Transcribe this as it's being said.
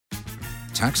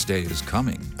Tax day is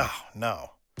coming. Oh,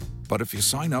 no. But if you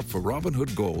sign up for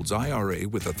Robinhood Gold's IRA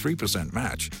with a 3%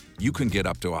 match, you can get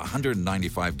up to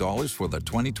 $195 for the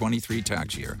 2023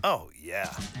 tax year. Oh, yeah.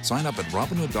 Sign up at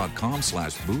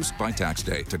Robinhood.com/boost by tax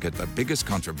day to get the biggest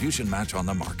contribution match on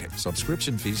the market.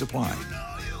 Subscription fees apply.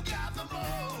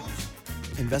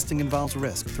 Investing involves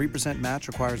risk. 3% match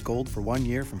requires gold for 1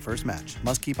 year from first match.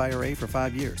 Must keep IRA for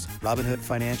 5 years. Robinhood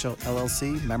Financial,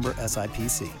 LLC, member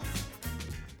SIPC.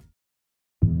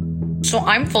 So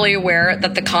I'm fully aware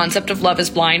that the concept of Love is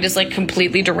Blind is like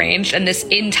completely deranged, and this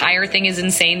entire thing is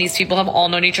insane. These people have all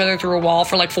known each other through a wall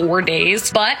for like 4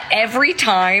 days, but every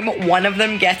time one of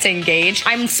them gets engaged,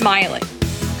 I'm smiling.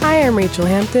 Hi, I'm Rachel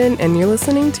Hampton, and you're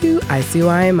listening to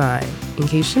ICYMI. In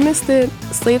case you missed it,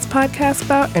 Slate's podcast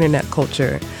about internet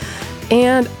culture.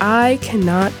 And I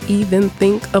cannot even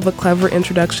think of a clever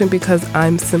introduction because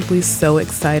I'm simply so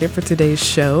excited for today's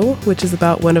show, which is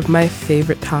about one of my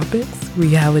favorite topics,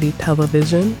 reality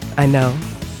television. I know,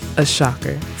 a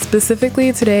shocker.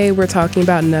 Specifically, today we're talking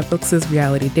about Netflix's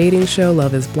reality dating show,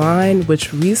 Love is Blind,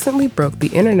 which recently broke the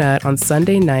internet on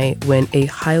Sunday night when a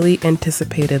highly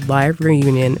anticipated live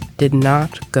reunion did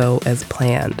not go as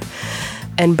planned.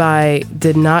 And by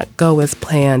did not go as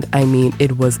planned, I mean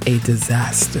it was a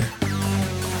disaster.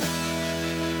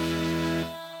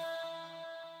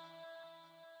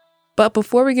 But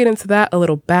before we get into that, a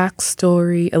little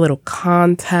backstory, a little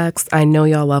context. I know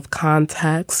y'all love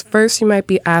context. First, you might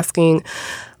be asking,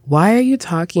 why are you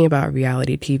talking about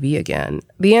reality TV again?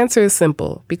 The answer is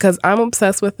simple, because I'm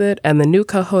obsessed with it and the new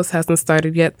co-host hasn't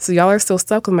started yet, so y'all are still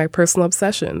stuck with my personal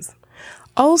obsessions.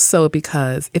 Also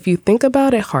because if you think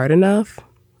about it hard enough,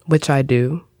 which I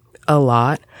do a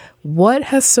lot, what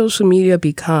has social media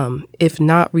become if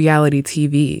not reality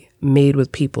TV made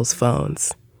with people's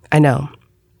phones? I know.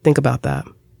 Think about that.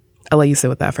 I'll let you sit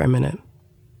with that for a minute.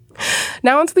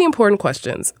 Now on to the important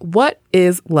questions. What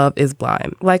is Love is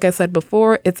Blind? Like I said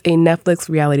before, it's a Netflix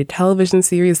reality television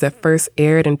series that first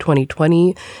aired in 2020.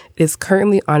 It is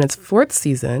currently on its 4th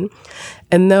season.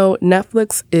 And though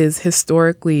Netflix is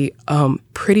historically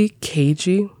pretty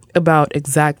cagey about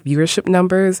exact viewership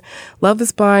numbers, Love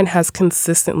is Blind has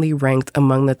consistently ranked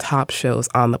among the top shows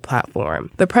on the platform.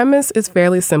 The premise is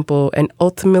fairly simple and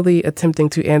ultimately attempting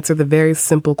to answer the very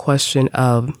simple question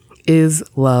of, is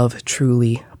love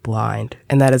truly blind?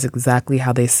 And that is exactly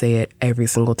how they say it every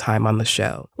single time on the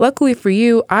show. Luckily for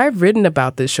you, I've written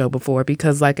about this show before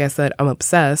because, like I said, I'm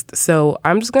obsessed. So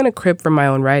I'm just going to crib from my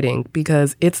own writing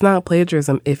because it's not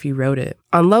plagiarism if you wrote it.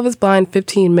 On Love is Blind,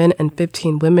 15 men and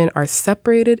 15 women are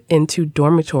separated into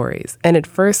dormitories and at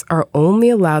first are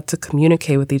only allowed to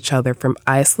communicate with each other from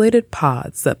isolated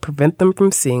pods that prevent them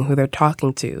from seeing who they're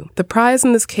talking to. The prize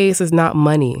in this case is not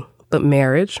money, but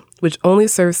marriage, which only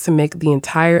serves to make the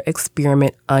entire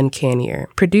experiment uncannier.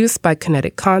 Produced by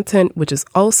Kinetic Content, which is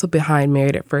also behind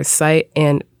Married at First Sight,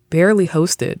 and barely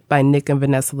hosted by Nick and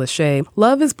Vanessa Lachey,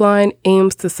 Love is Blind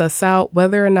aims to suss out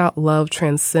whether or not love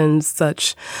transcends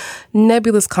such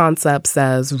nebulous concepts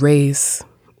as race,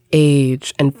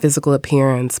 age, and physical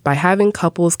appearance by having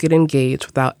couples get engaged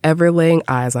without ever laying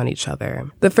eyes on each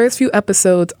other. The first few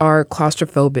episodes are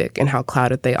claustrophobic in how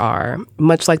clouded they are.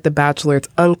 Much like The Bachelor, it's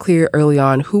unclear early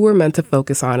on who we're meant to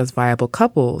focus on as viable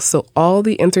couples, so all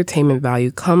the entertainment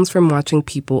value comes from watching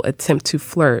people attempt to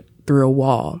flirt through a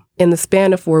wall. In the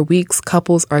span of 4 weeks,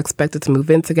 couples are expected to move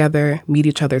in together, meet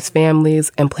each other's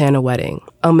families, and plan a wedding.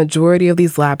 A majority of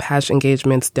these lab-hatched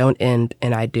engagements don't end,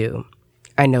 and I do.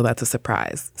 I know that's a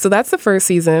surprise. So that's the first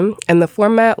season, and the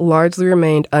format largely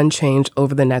remained unchanged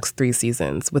over the next 3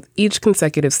 seasons. With each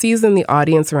consecutive season, the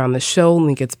audience around the show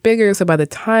only gets bigger, so by the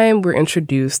time we're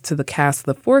introduced to the cast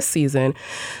of the 4th season,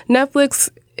 Netflix,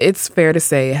 it's fair to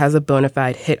say, has a bona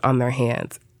fide hit on their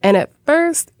hands. And at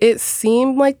first, it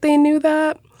seemed like they knew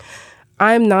that.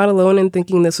 I'm not alone in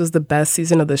thinking this was the best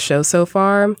season of the show so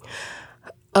far,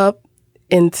 up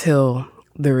until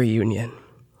the reunion.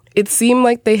 It seemed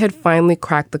like they had finally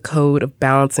cracked the code of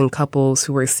balancing couples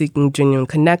who were seeking genuine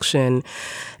connection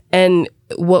and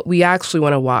what we actually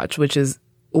want to watch, which is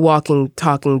walking,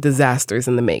 talking disasters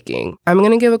in the making. I'm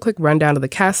going to give a quick rundown of the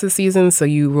cast this season so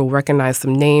you will recognize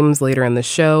some names later in the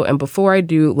show. And before I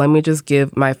do, let me just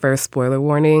give my first spoiler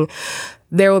warning.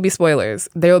 There will be spoilers.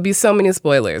 There will be so many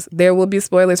spoilers. There will be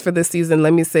spoilers for this season.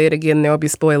 Let me say it again. There will be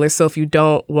spoilers. So if you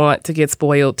don't want to get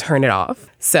spoiled, turn it off.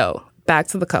 So back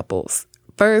to the couples.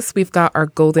 First, we've got our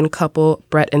golden couple,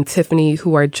 Brett and Tiffany,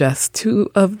 who are just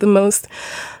 2 of the most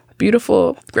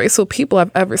beautiful, graceful people I've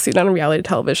ever seen on reality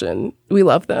television. We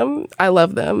love them. I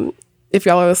love them. If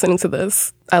y'all are listening to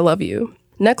this, I love you.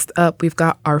 Next up, we've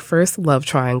got our first love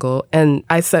triangle, and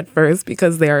I said first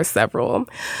because there are several.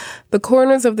 The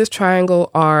corners of this triangle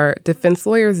are defense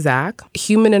lawyer Zach,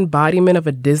 human embodiment of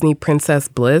a Disney princess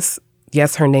Bliss.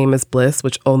 Yes, her name is Bliss,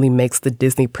 which only makes the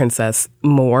Disney princess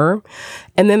more.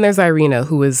 And then there's Irina,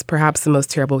 who is perhaps the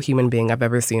most terrible human being I've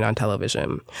ever seen on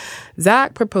television.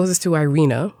 Zach proposes to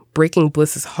Irina, breaking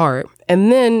Bliss's heart,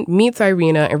 and then meets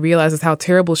Irina and realizes how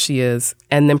terrible she is,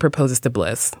 and then proposes to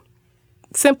Bliss.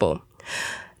 Simple.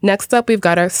 Next up, we've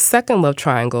got our second love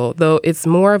triangle, though it's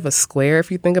more of a square if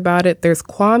you think about it. There's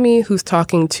Kwame, who's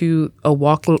talking to a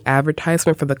walking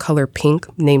advertisement for the color pink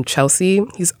named Chelsea.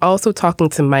 He's also talking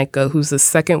to Micah, who's the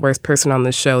second worst person on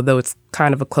the show, though it's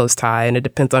kind of a close tie, and it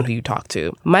depends on who you talk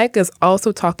to. Micah's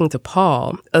also talking to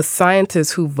Paul, a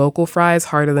scientist who vocal fries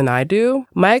harder than I do.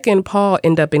 Mike and Paul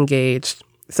end up engaged,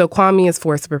 so Kwame is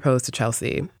forced to propose to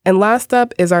Chelsea. And last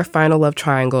up is our final love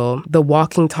triangle, the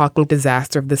walking, talking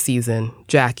disaster of the season,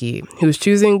 Jackie, who's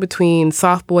choosing between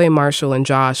soft boy Marshall and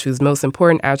Josh, whose most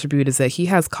important attribute is that he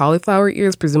has cauliflower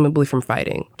ears, presumably from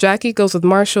fighting. Jackie goes with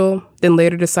Marshall, then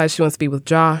later decides she wants to be with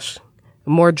Josh.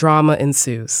 More drama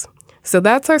ensues. So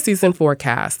that's our season 4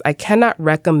 cast. I cannot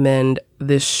recommend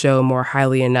this show more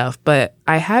highly enough, but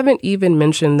I haven't even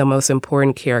mentioned the most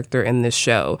important character in this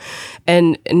show.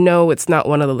 And no, it's not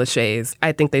one of the Lachey's.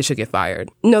 I think they should get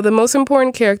fired. No, the most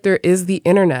important character is the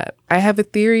internet. I have a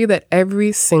theory that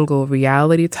every single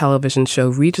reality television show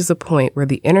reaches a point where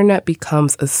the internet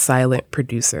becomes a silent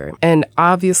producer. And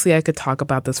obviously I could talk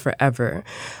about this forever,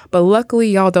 but luckily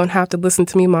y'all don't have to listen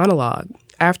to me monologue.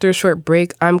 After a short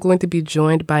break, I'm going to be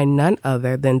joined by none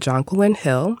other than Jonquilyn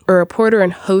Hill, a reporter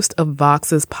and host of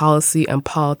Vox's policy and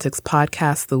politics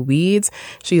podcast, The Weeds.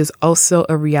 She is also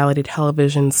a reality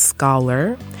television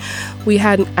scholar. We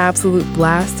had an absolute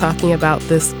blast talking about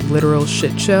this literal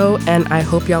shit show, and I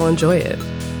hope y'all enjoy it.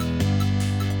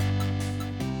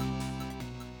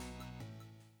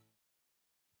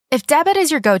 If debit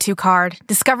is your go-to card,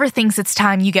 Discover thinks it's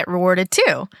time you get rewarded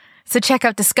too. So check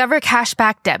out Discover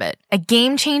Cashback Debit, a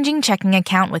game-changing checking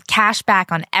account with cash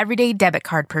back on everyday debit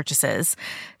card purchases.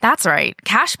 That's right,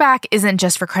 cashback isn't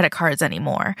just for credit cards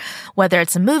anymore. Whether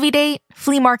it's a movie date,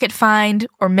 flea market find,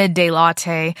 or midday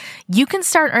latte, you can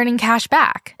start earning cash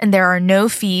back, and there are no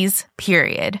fees,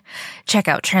 period. Check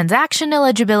out transaction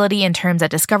eligibility and terms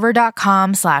at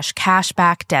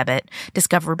discover.com/cashbackdebit.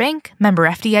 Discover Bank, member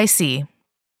FDIC.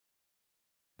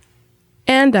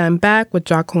 And I'm back with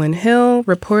Jonquilyn Hill,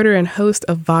 reporter and host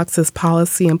of Vox's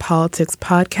policy and politics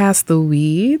podcast, The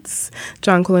Weeds.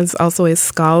 Jonquilyn is also a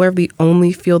scholar of the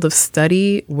only field of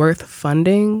study worth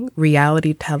funding,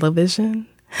 reality television.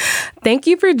 Thank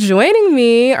you for joining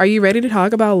me. Are you ready to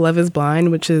talk about Love is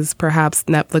Blind, which is perhaps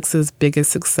Netflix's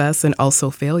biggest success and also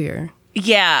failure?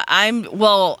 Yeah, I'm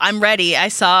ready. I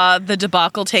saw the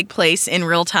debacle take place in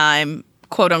real time,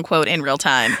 quote unquote, in real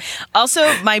time. Also,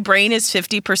 my brain is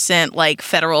 50% like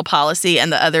federal policy and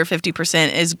the other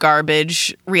 50% is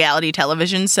garbage reality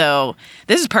television. So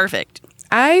this is perfect.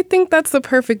 I think that's the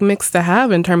perfect mix to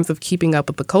have in terms of keeping up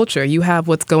with the culture. You have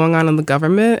what's going on in the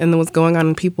government and then what's going on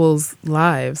in people's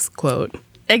lives, quote.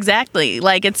 Exactly.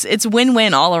 Like it's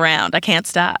win-win all around. I can't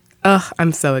stop. Ugh,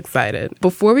 I'm so excited.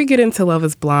 Before we get into Love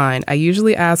is Blind, I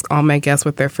usually ask all my guests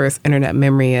what their first internet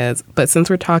memory is. But since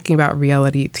we're talking about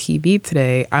reality TV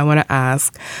today, I want to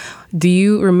ask, do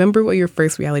you remember what your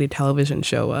first reality television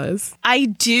show was? I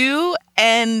do.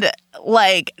 And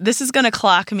like, this is going to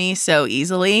clock me so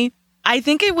easily. I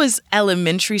think it was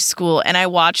elementary school, and I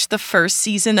watched the first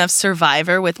season of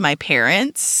Survivor with my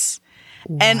parents.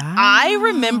 Wow. And I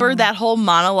remember that whole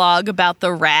monologue about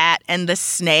the rat and the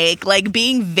snake, like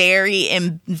being very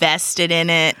invested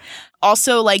in it.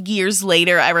 Also, like years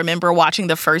later, I remember watching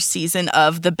the first season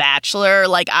of The Bachelor.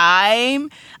 Like I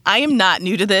am not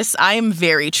new to this. I am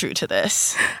very true to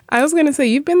this. I was going to say,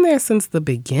 you've been there since the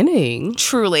beginning.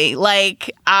 Truly. Like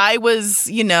I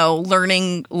was,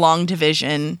 learning long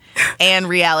division and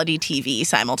reality TV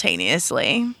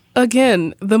simultaneously.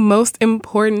 Again, the most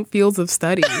important fields of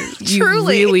study you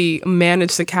really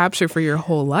managed to capture for your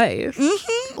whole life.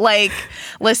 Mm-hmm. Like,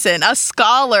 listen, a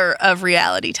scholar of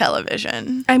reality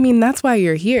television. I mean, that's why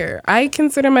you're here. I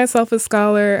consider myself a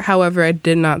scholar. However, I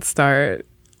did not start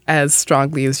as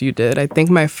strongly as you did. I think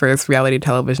my first reality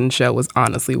television show was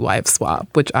honestly Wife Swap,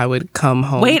 which I would come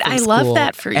home from I school love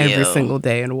that for you. Every single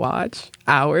day and watch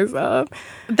hours of.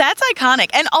 That's iconic.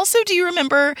 And also, do you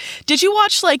remember, did you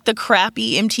watch like the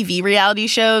crappy MTV reality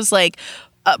shows like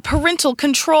Parental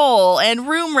Control and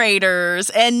Room Raiders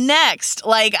and Next.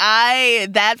 Like,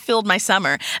 that filled my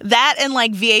summer. That and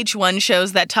like VH1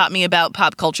 shows that taught me about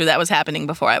pop culture that was happening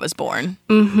before I was born.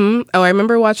 Mm-hmm. Oh, I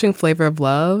remember watching Flavor of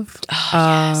Love. Oh,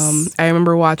 yes. I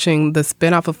remember watching the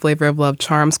spinoff of Flavor of Love,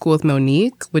 Charm School with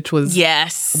Monique, which was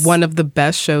one of the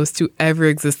best shows to ever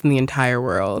exist in the entire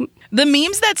world. The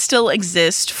memes that still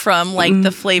exist from like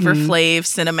the Flavor Flav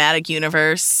cinematic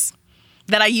universe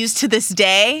that I use to this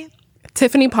day.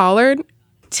 Tiffany Pollard.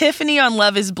 Tiffany on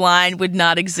Love is Blind would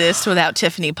not exist without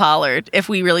Tiffany Pollard, if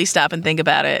we really stop and think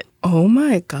about it. Oh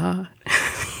my God.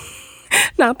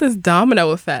 Not this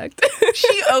domino effect.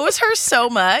 She owes her so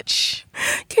much.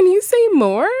 Can you say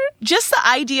more? Just the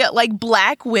idea, like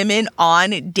Black women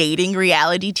on dating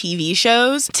reality TV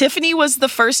shows. Tiffany was the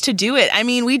first to do it. I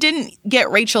mean, we didn't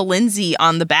get Rachel Lindsay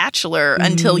on The Bachelor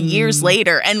until years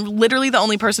later. And literally the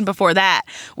only person before that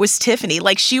was Tiffany.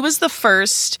 Like, she was the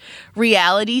first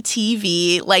reality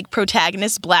TV, like,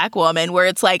 protagonist Black woman where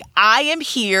it's like, I am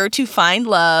here to find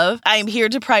love. I am here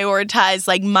to prioritize,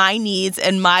 like, my needs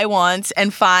and my wants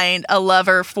and find a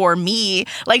lover for me.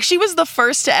 Like, she was the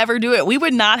first to ever do it. We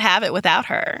would not have it without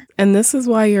her. And this is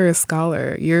why you're a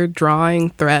scholar. You're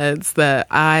drawing threads that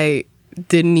I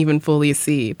didn't even fully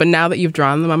see. But now that you've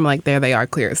drawn them, I'm like, there they are,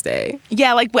 clear as day.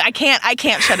 Yeah, like, I can't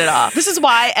shut it off. This is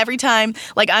why every time,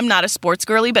 like, I'm not a sports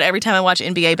girly, but every time I watch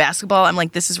NBA basketball, I'm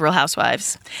like, this is Real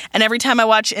Housewives. And every time I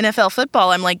watch NFL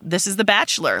football, I'm like, this is The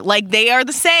Bachelor. Like, they are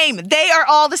the same. They are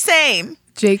all the same.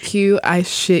 JQ, I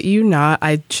shit you not.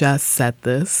 I just said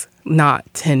this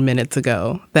not 10 minutes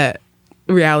ago that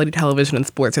reality television and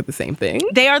sports are the same thing.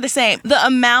 They are the same. The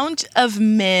amount of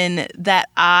men that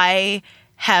I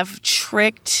have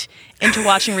tricked into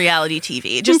watching reality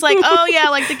TV. Just like, oh yeah,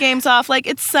 like the game's off, like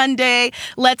it's Sunday,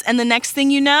 and the next thing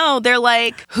you know, they're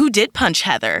like, who did punch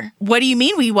Heather? What do you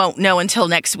mean we won't know until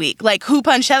next week? Like, who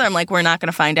punched Heather? I'm like, we're not going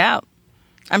to find out.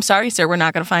 I'm sorry, sir, we're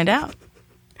not going to find out.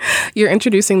 You're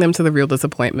introducing them to the real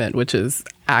disappointment, which is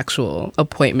actual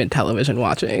appointment television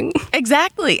watching.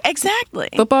 Exactly.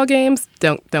 Football games,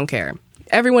 don't care.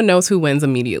 Everyone knows who wins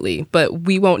immediately, but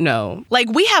we won't know. Like,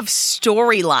 we have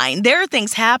storyline. There are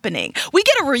things happening. We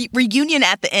get a reunion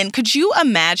at the end. Could you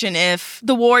imagine if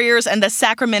the Warriors and the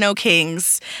Sacramento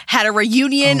Kings had a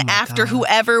reunion after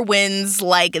whoever wins,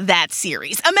 like, that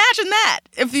series? Imagine that.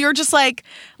 If you're just like,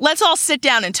 let's all sit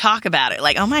down and talk about it.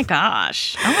 Like, oh my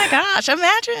gosh,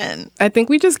 imagine. I think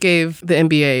we just gave the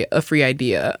NBA a free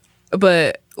idea,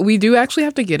 but we do actually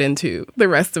have to get into the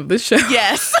rest of the show.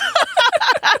 Yes.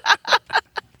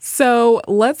 So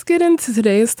let's get into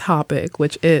today's topic,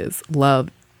 which is Love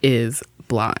is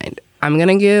Blind. I'm going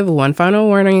to give one final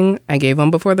warning. I gave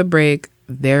one before the break.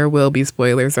 There will be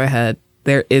spoilers ahead.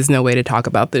 There is no way to talk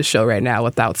about this show right now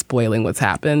without spoiling what's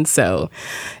happened. So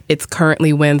it's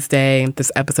currently Wednesday.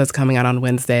 This episode's coming out on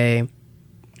Wednesday.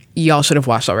 Y'all should have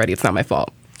watched already. It's not my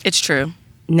fault. It's true.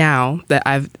 Now that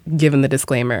I've given the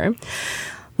disclaimer,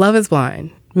 Love is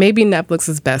Blind. Maybe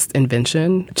Netflix's best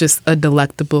invention, just a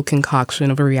delectable concoction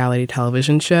of a reality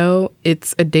television show.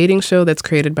 It's a dating show that's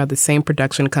created by the same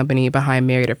production company behind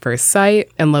Married at First Sight,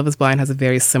 and Love is Blind has a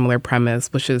very similar premise,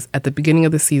 which is at the beginning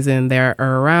of the season, there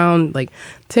are around like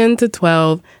 10 to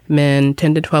 12 men,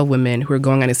 10 to 12 women who are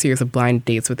going on a series of blind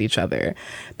dates with each other.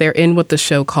 They're in what the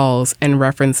show calls and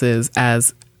references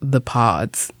as the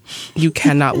pods. You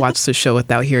cannot watch the show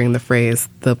without hearing the phrase,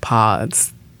 the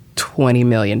pods, 20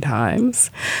 million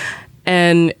times.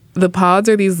 And the pods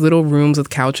are these little rooms with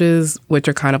couches, which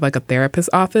are kind of like a therapist's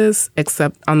office,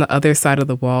 except on the other side of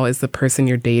the wall is the person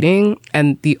you're dating.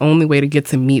 And the only way to get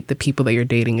to meet the people that you're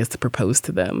dating is to propose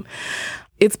to them.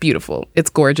 It's beautiful. It's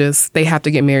gorgeous. They have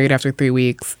to get married after 3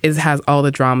 weeks. It has all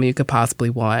the drama you could possibly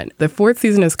want. The 4th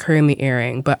season is currently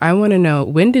airing, but I want to know,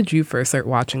 when did you first start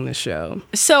watching this show?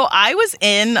 So I was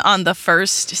in on the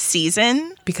first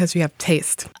season. Because you have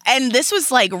taste. And this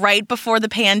was like right before the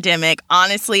pandemic.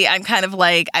 Honestly, I'm kind of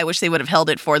like, I wish they would have held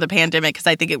it for the pandemic because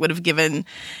I think it would have been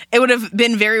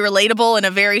very relatable in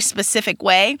a very specific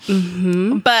way.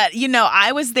 Mm-hmm. But, you know,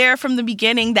 I was there from the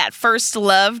beginning, that first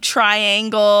love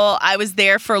triangle. I was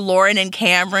there for Lauren and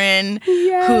Cameron,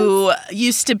 yes, who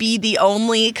used to be the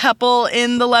only couple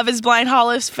in the Love is Blind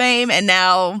Hall of Fame, and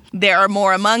now there are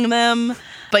more among them.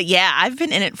 But yeah, I've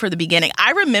been in it for the beginning.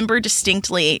 I remember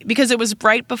distinctly, because it was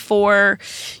right before,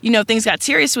 you know, things got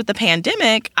serious with the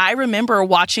pandemic. I remember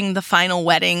watching the final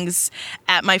weddings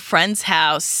at my friend's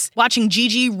house, watching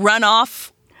Gigi run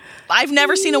off. I've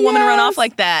never seen a woman run off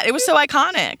like that. It was so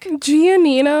iconic.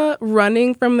 Giannina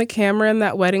running from the camera in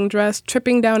that wedding dress,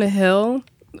 tripping down a hill.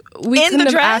 We couldn't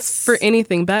have asked for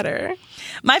anything better.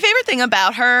 My favorite thing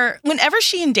about her, whenever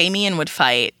she and Damien would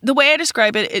fight, the way I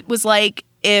describe it, it was like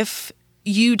if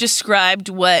you described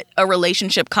what a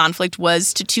relationship conflict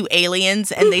was to two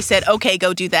aliens and they said, okay,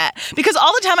 go do that. Because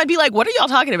all the time I'd be like, what are y'all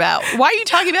talking about? Why are you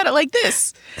talking about it like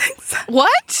this? Exactly.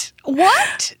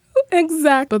 What?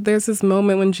 Exactly. But there's this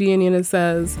moment when Giannina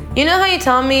says, you know how you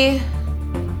tell me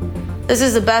this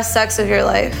is the best sex of your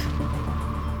life?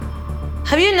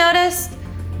 Have you noticed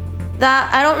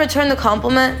that I don't return the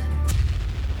compliment?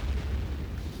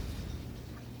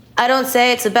 I don't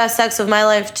say it's the best sex of my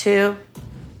life, too.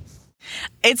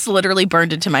 It's literally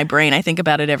burned into my brain. I think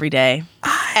about it every day.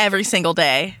 Every single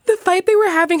day. The fight they were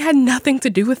having had nothing to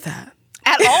do with that.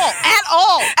 At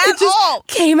all. It just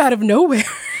came out of nowhere.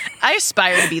 I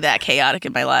aspire to be that chaotic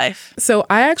in my life. So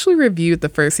I actually reviewed the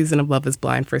first season of Love is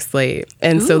Blind for Slate.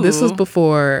 And so this was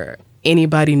before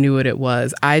anybody knew what it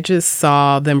was. I just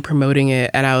saw them promoting it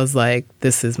and I was like,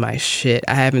 this is my shit.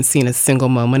 I haven't seen a single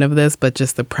moment of this, but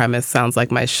just the premise sounds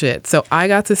like my shit. So I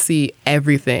got to see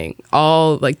everything,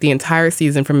 all like the entire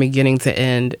season from beginning to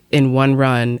end in one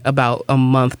run about a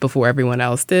month before everyone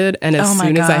else did. And as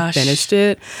soon as I finished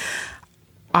it,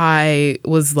 I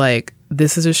was like,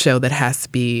 this is a show that has to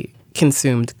be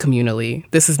consumed communally.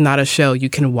 This is not a show you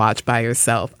can watch by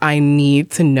yourself. I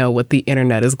need to know what the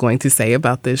internet is going to say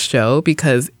about this show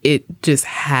because it just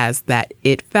has that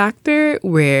it factor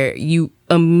where you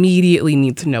immediately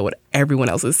need to know what everyone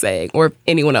else is saying or if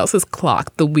anyone else has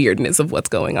clocked the weirdness of what's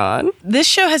going on. This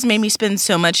show has made me spend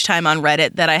so much time on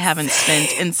Reddit that I haven't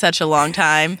spent in such a long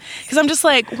time because I'm just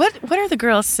like, what are the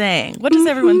girls saying? What does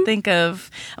everyone think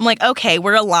of? I'm like, okay,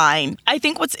 we're aligned. I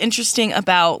think what's interesting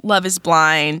about Love is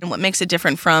Blind and what makes it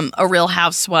different from a Real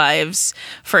Housewives,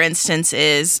 for instance,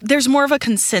 is there's more of a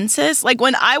consensus. Like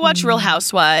when I watch Real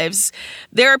Housewives,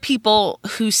 there are people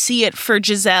who see it for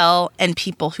Giselle and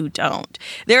people who don't.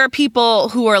 There are people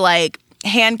who are like,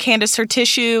 hand Candace her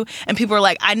tissue, and people are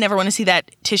like, I never want to see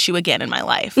that tissue again in my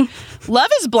life.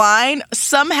 Love is Blind,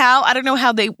 somehow, I don't know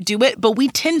how they do it, but we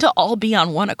tend to all be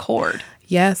on one accord.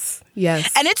 Yes.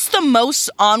 And it's the most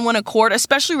on one accord,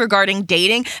 especially regarding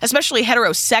dating, especially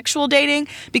heterosexual dating,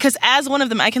 because as one of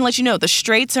them, I can let you know, the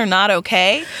straights are not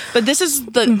okay, but this is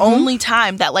the only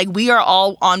time that like we are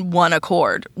all on one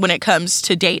accord when it comes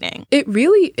to dating. It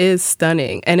really is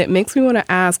stunning, and it makes me want to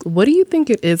ask, what do you think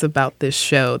it is about this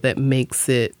show that makes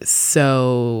it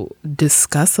so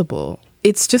discussable?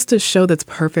 It's just a show that's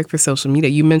perfect for social media.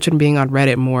 You mentioned being on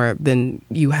Reddit more than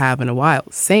you have in a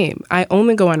while. Same. I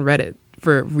only go on Reddit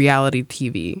for reality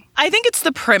TV. I think it's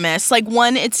the premise. Like,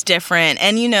 one, it's different.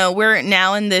 And, you know, we're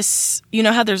now in this, you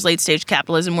know how there's late stage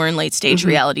capitalism? We're in late stage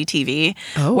reality TV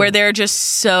where there are just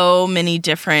so many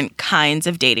different kinds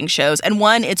of dating shows. And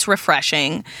one, it's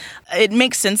refreshing. It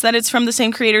makes sense that it's from the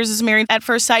same creators as Married at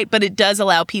First Sight, but it does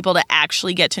allow people to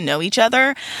actually get to know each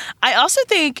other. I also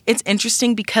think it's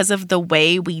interesting because of the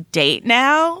way we date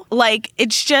now. Like,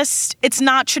 it's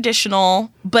not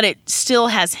traditional, but it still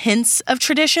has hints of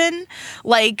tradition.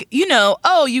 Like, you know,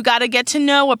 you got to get to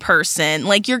know a person.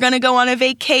 Like, you're going to go on a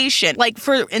vacation. Like,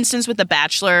 for instance, with The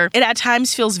Bachelor, it at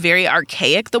times feels very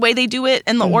archaic the way they do it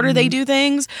and the order they do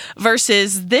things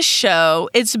versus this show.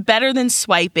 It's better than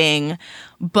swiping,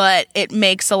 but it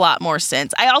makes a lot more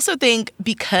sense. I also think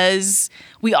because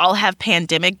we all have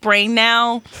pandemic brain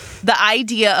now, the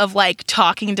idea of like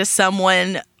talking to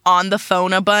someone on the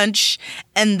phone a bunch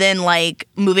and then like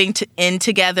moving in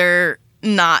together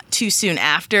not too soon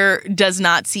after does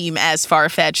not seem as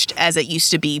far-fetched as it used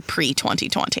to be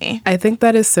pre-2020. I think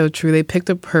that is so true. They picked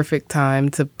a perfect time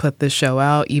to put the show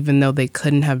out, even though they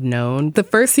couldn't have known. The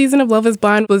first season of Love is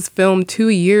Blind was filmed 2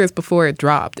 years before it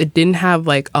dropped. It didn't have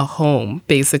like a home,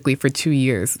 basically, for 2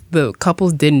 years. The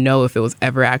couples didn't know if it was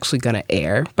ever actually going to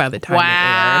air by the time it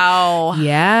aired.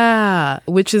 Yeah,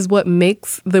 which is what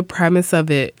makes the premise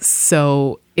of it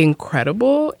so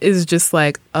incredible is just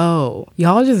like, oh,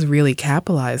 y'all just really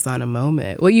capitalized on a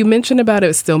moment. What you mentioned about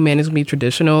it still managed to be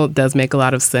traditional does make a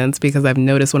lot of sense because I've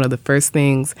noticed one of the first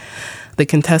things the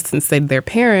contestants say to their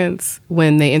parents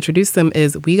when they introduce them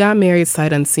is, we got married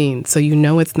sight unseen. So you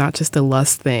know it's not just a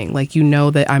lust thing. Like, you know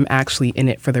that I'm actually in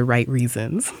it for the right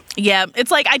reasons. Yeah,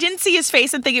 it's like I didn't see his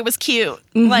face and think it was cute.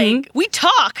 Like, we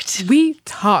talked. We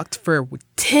talked for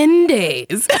 10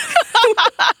 days.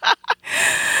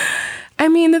 I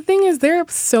mean, the thing is, there are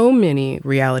so many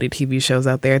reality TV shows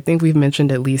out there. I think we've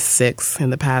mentioned at least 6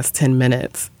 in the past 10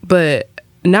 minutes. But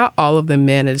not all of them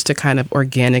manage to kind of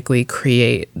organically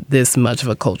create this much of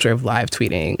a culture of live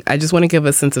tweeting. I just want to give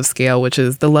a sense of scale, which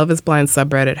is the Love is Blind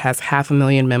subreddit has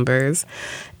 500,000 members.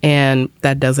 And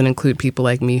that doesn't include people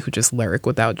like me who just lurk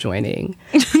without joining.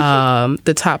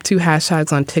 The top 2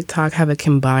 hashtags on TikTok have a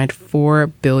combined 4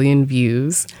 billion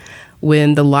views.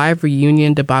 when the live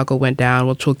reunion debacle went down,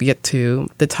 which we'll get to,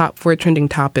 the top 4 trending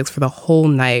topics for the whole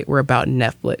night were about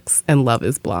Netflix and Love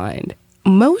is Blind.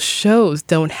 Most shows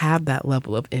don't have that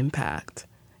level of impact.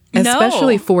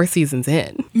 Especially 4 seasons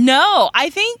in. No, I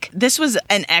think this was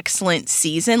an excellent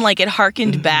season. Like, it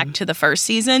harkened back to the first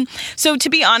season. So, to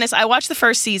be honest, I watched the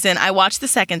first season. I watched the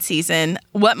second season.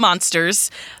 What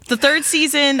monsters. The third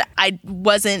season, I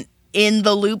wasn't in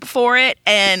the loop for it,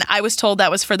 and I was told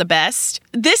that was for the best.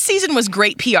 This season was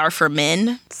great PR for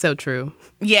men. So true.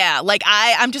 Yeah, like,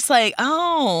 I'm just like,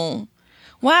 oh...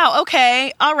 Wow,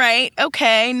 okay, all right,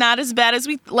 okay, not as bad as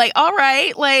we... Like, all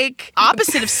right, like,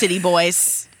 opposite of City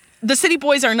Boys. The city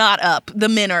boys are not up. The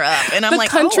men are up. And I'm like,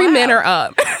 countrymen are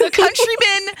up. The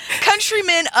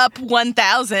countrymen up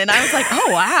 1,000. I was like,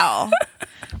 oh, wow.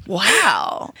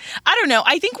 Wow. I don't know.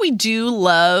 I think we do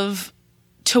love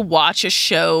to watch a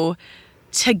show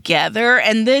together.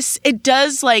 And it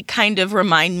does like kind of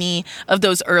remind me of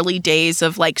those early days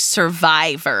of like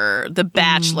Survivor, The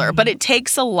Bachelor. But it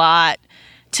takes a lot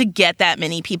to get that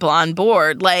many people on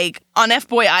board. Like on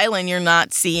F-Boy Island, you're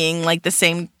not seeing like the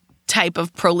same type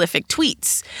of prolific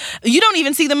tweets. You don't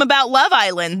even see them about Love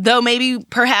Island, though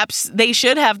perhaps they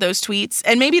should have those tweets,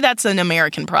 and maybe that's an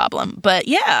American problem. But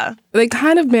yeah. They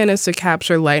kind of managed to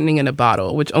capture lightning in a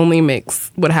bottle, which only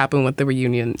makes what happened with the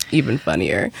reunion even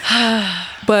funnier.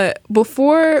 But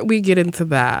before we get into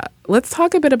that, let's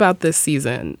talk a bit about this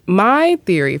season. My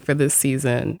theory for this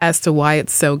season as to why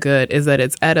it's so good is that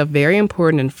it's at a very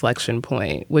important inflection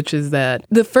point, which is that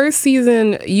the first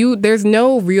season, there's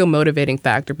no real motivating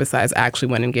factor besides actually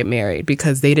wanting to get married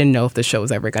because they didn't know if the show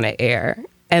was ever going to air.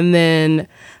 And then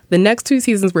the next 2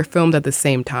 seasons were filmed at the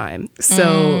same time.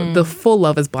 So the full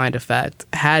Love is Blind effect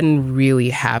hadn't really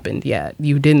happened yet.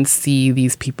 You didn't see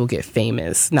these people get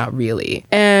famous, not really.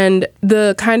 And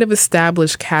the kind of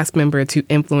established cast member to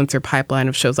influencer pipeline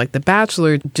of shows like The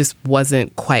Bachelor just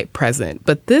wasn't quite present.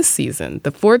 But this season,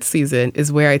 the 4th season,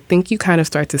 is where I think you kind of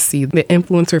start to see the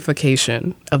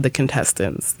influencerification of the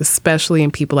contestants, especially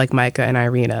in people like Micah and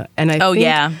Irina. And I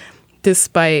think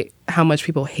despite how much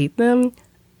people hate them,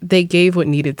 they gave what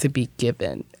needed to be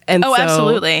given. And so,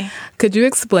 absolutely. Could you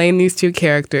explain these 2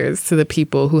 characters to the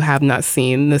people who have not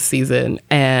seen this season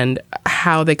and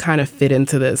how they kind of fit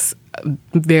into this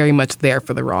very much there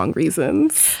for the wrong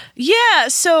reasons? Yeah,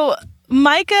 so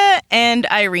Micah and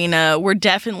Irina were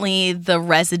definitely the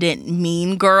resident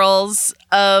mean girls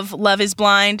of Love is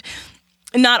Blind.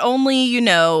 Not only,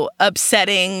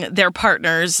 upsetting their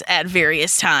partners at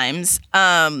various times,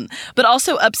 but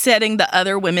also upsetting the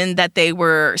other women that they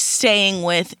were staying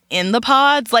with in the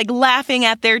pods, like laughing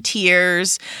at their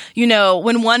tears.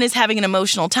 When one is having an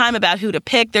emotional time about who to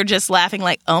pick, they're just laughing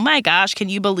like, oh my gosh, can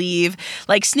you believe?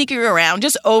 Like sneaking around,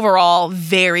 just overall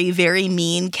very, very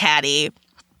mean, catty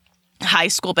high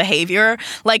school behavior.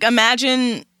 Like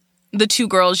imagine the 2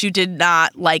 girls you did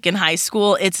not like in high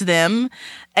school. It's them.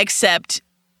 Except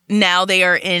now they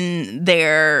are in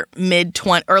their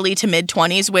early to mid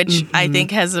 20s, which I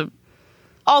think has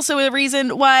also a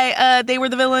reason why they were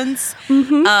the villains.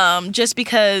 Just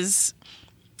because,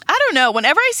 I don't know,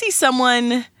 whenever I see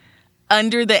someone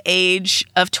under the age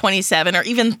of 27 or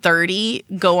even 30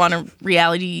 go on a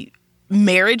reality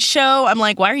marriage show, I'm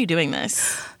like, why are you doing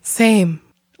this? Same.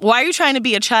 Why are you trying to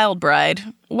be a child bride?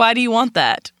 Why do you want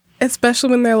that? Especially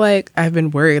when they're like, I've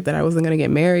been worried that I wasn't going to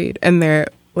get married. And they're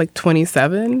like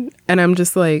 27. And I'm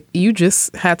just like, you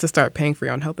just had to start paying for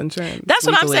your own health insurance. That's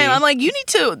what I'm saying. I'm like,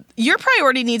 your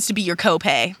priority needs to be your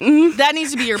copay. That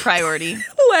needs to be your priority.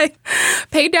 Like,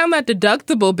 pay down that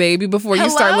deductible, baby, before you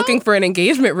start looking for an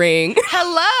engagement ring.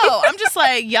 Hello. I'm just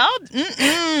like, y'all,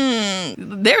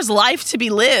 there's life to be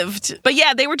lived. But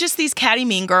yeah, they were just these catty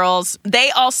mean girls. They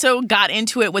also got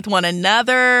into it with one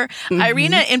another.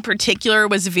 Irina in particular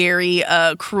was very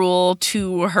cruel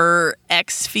to her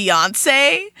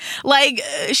ex-fiance. Like,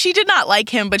 she did not like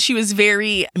him, but she was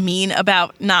very mean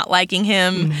about not liking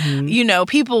him.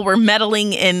 People were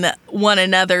meddling in one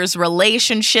another's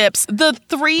relationships. The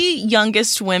 3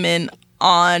 youngest women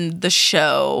on the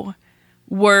show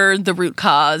were the root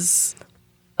cause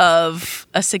of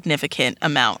a significant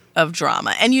amount of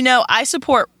drama. And I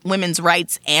support women's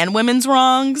rights and women's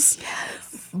wrongs.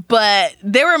 Yes. But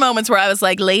there were moments where I was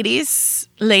like, ladies,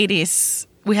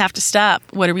 we have to stop.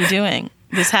 What are we doing?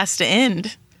 This has to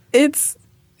end. It's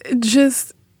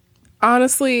just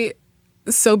honestly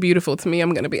so beautiful to me,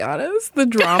 I'm going to be honest. The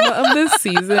drama of this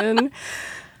season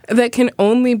that can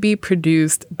only be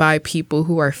produced by people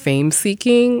who are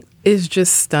fame-seeking is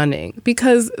just stunning.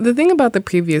 Because the thing about the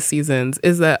previous seasons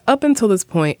is that up until this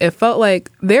point, it felt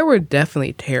like there were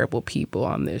definitely terrible people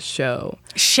on this show.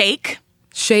 Shake.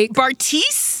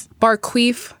 Barqueef.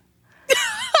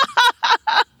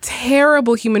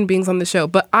 terrible human beings on the show.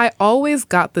 But I always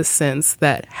got the sense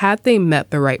that had they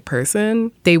met the right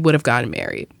person, they would have gotten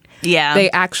married. Yeah. They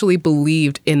actually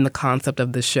believed in the concept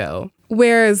of the show.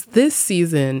 Whereas this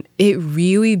season, it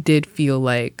really did feel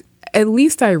like at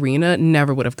least Irina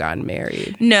never would have gotten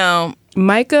married. No.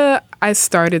 Micah, I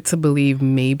started to believe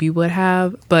maybe would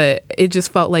have, but it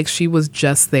just felt like she was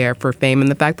just there for fame. And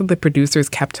the fact that the producers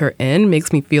kept her in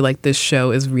makes me feel like this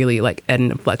show is really like at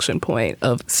an inflection point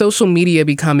of social media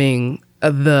becoming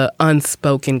the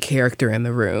unspoken character in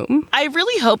the room. I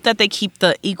really hope that they keep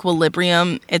the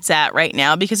equilibrium it's at right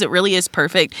now, because it really is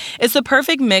perfect. It's the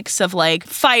perfect mix of like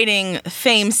fighting,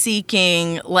 fame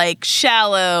seeking, like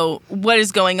shallow, what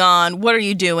is going on, what are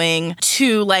you doing,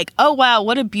 to like, oh wow,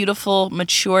 what a beautiful,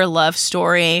 mature love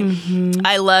story. Mm-hmm.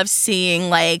 I love seeing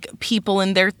like people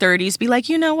in their 30s be like,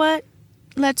 you know what?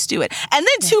 Let's do it. And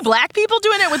then two black people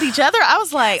doing it with each other. I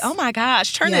was like, oh my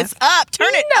gosh, turn this up. Turn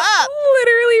it up.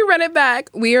 Literally run it back.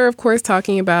 We are, of course,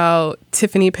 talking about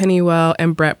Tiffany Pennywell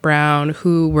and Brett Brown,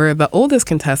 who were the oldest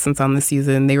contestants on the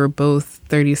season. They were both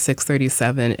 36,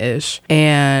 37-ish.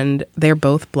 And they're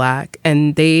both black.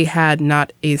 And they had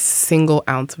not a single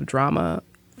ounce of drama.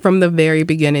 From the very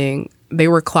beginning, they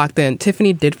were clocked in.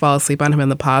 Tiffany did fall asleep on him in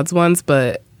the pods once,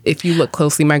 but if you look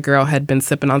closely, my girl had been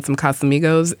sipping on some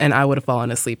Casamigos, and I would have fallen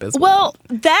asleep as well.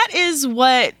 Well, that is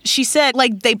what she said.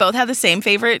 Like, they both have the same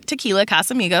favorite tequila,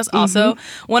 Casamigos, also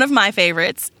one of my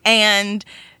favorites. And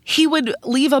he would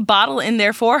leave a bottle in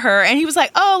there for her, and he was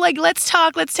like, oh, like, let's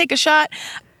talk, let's take a shot.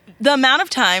 The amount of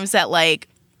times that, like,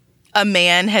 a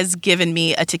man has given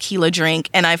me a tequila drink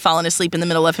and I've fallen asleep in the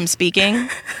middle of him speaking,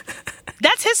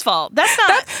 that's his fault. That's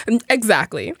not...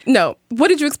 Exactly. No. What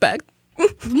did you expect?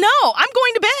 No, I'm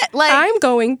going to bed. Like, I'm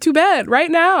going to bed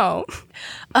right now.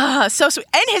 So sweet.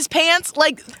 And his pants,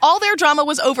 like, all their drama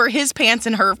was over his pants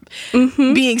and her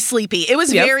being sleepy. It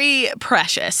was very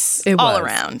precious all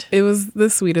around. It was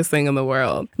the sweetest thing in the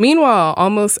world. Meanwhile,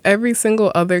 almost every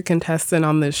single other contestant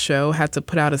on this show had to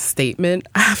put out a statement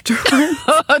afterwards.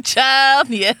 Oh, child,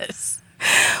 yes.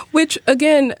 Which,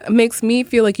 again, makes me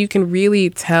feel like you can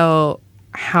really tell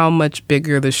how much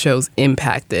bigger the show's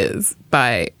impact is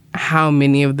by how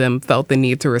many of them felt the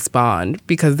need to respond,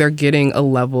 because they're getting a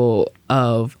level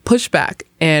of pushback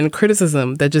and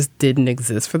criticism that just didn't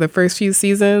exist for the first few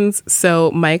seasons.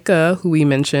 So Micah, who we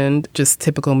mentioned, just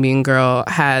typical mean girl,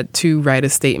 had to write a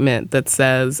statement that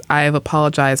says, I have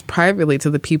apologized privately to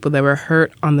the people that were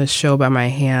hurt on the show by my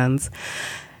hands.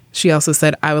 She also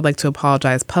said, I would like to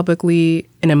apologize publicly.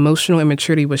 An emotional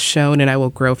immaturity was shown and I will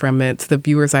grow from it. To the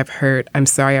viewers I've hurt, I'm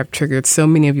sorry I've triggered so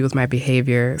many of you with my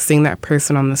behavior. Seeing that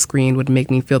person on the screen would make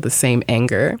me feel the same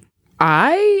anger.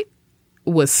 I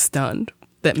was stunned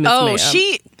that Miss Ma'am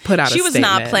put out a statement. She was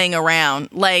not playing around.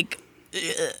 Like,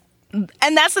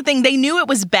 and that's the thing. They knew it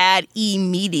was bad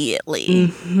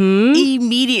immediately.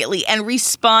 Immediately. And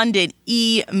responded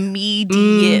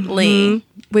immediately.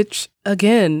 Which,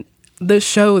 again, the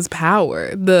show's power,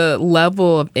 the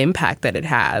level of impact that it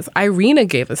has. Irina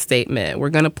gave a statement. We're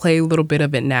going to play a little bit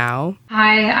of it now.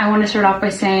 Hi, I want to start off by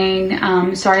saying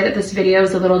sorry that this video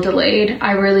is a little delayed.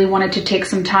 I really wanted to take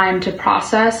some time to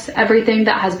process everything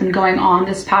that has been going on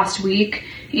this past week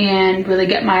and really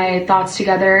get my thoughts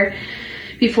together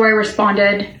before I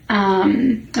responded.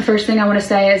 The first thing I want to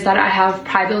say is that I have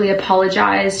privately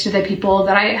apologized to the people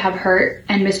that I have hurt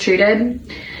and mistreated.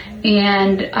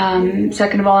 And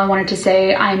second of all, I wanted to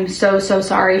say I'm so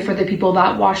sorry for the people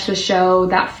that watched the show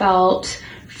that felt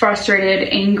frustrated,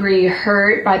 angry,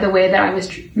 hurt by the way that I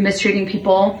was mistreating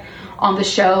people on the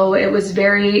show. It was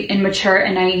very immature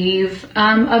and naive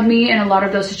of me in a lot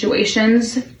of those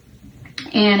situations.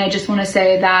 And I just want to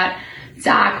say that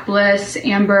Zach, Bliss,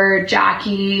 Amber,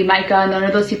 Jackie, Micah, none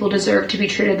of those people deserve to be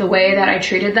treated the way that I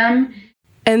treated them.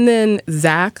 And then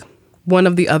Zach, one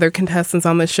of the other contestants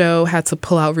on the show, had to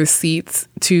pull out receipts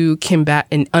to combat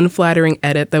an unflattering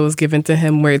edit that was given to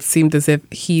him where it seemed as if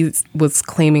he was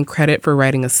claiming credit for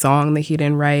writing a song that he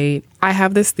didn't write. I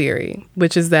have this theory,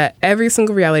 which is that every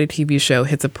single reality TV show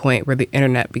hits a point where the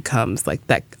internet becomes like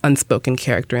that unspoken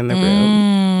character in the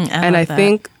room. I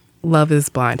think Love is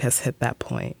Blind has hit that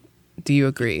point. Do you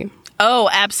agree? Oh,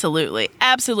 absolutely.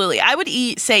 Absolutely. I would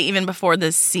say even before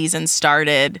this season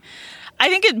started, I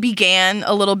think it began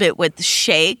a little bit with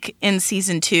Shake in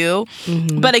season 2.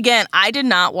 But again, I did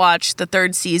not watch the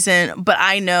third season, but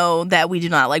I know that we do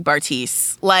not like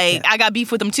Bartise. Like, I got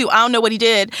beef with him too. I don't know what he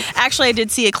did. Actually, I did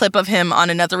see a clip of him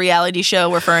on another reality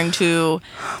show referring to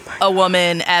a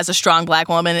woman as a strong black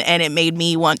woman, and it made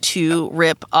me want to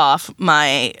rip off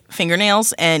my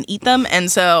fingernails and eat them.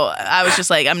 And so I was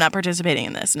just like, I'm not participating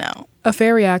in this, no. A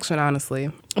fair reaction, honestly.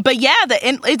 But yeah,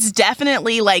 it's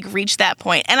definitely like reached that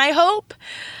point. And I hope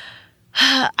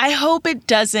it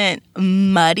doesn't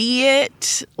muddy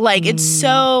it. Like it's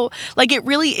so, like it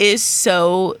really is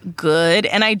so good.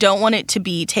 And I don't want it to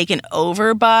be taken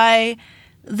over by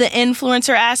the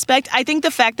influencer aspect. I think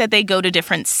the fact that they go to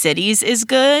different cities is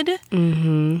good.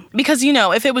 Because, you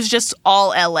know, if it was just all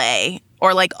LA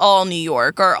or like all New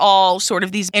York or all sort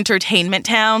of these entertainment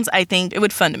towns, I think it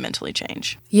would fundamentally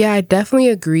change. Yeah, I definitely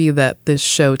agree that this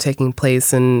show taking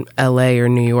place in LA or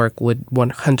New York would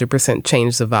 100%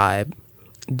 change the vibe.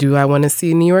 Do I want to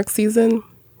see a New York season?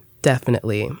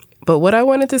 Definitely. But what I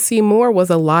wanted to see more was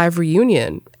a live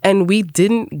reunion, and we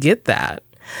didn't get that.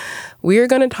 We are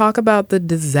going to talk about the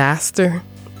disaster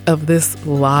of this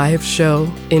live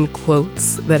show, in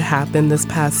quotes, that happened this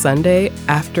past Sunday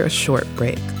after a short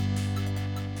break.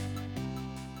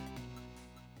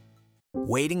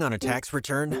 Waiting on a tax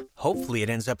return? Hopefully it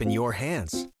ends up in your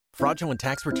hands. Fraudulent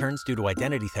tax returns due to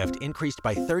identity theft increased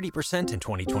by 30% in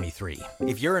 2023.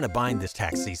 If you're in a bind this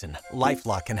tax season,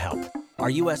 LifeLock can help. Our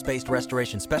U.S.-based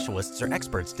restoration specialists are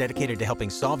experts dedicated to helping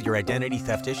solve your identity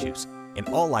theft issues. And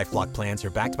all LifeLock plans are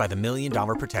backed by the $1 Million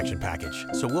Protection Package.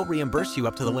 So we'll reimburse you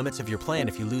up to the limits of your plan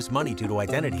if you lose money due to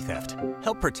identity theft.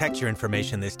 Help protect your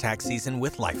information this tax season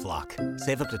with LifeLock.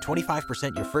 Save up to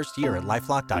 25% your first year at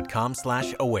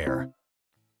LifeLock.com/aware.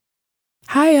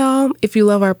 Hi, y'all. If you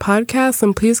love our podcast,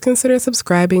 then please consider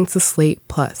subscribing to Slate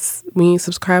Plus. When you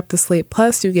subscribe to Slate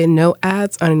Plus, you get no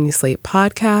ads on any Slate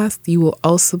podcast. You will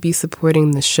also be supporting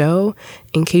the show.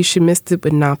 In case you missed it,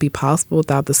 would not be possible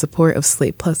without the support of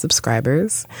Slate Plus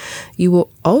subscribers. You will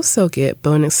also get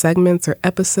bonus segments or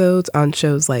episodes on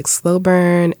shows like Slow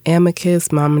Burn,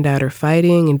 Amicus, Mom and Dad Are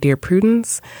Fighting, and Dear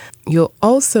Prudence. You'll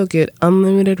also get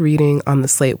unlimited reading on the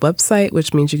Slate website,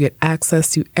 which means you get access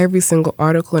to every single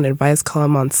article and advice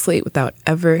column on Slate without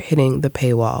ever hitting the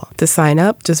paywall. To sign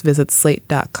up, just visit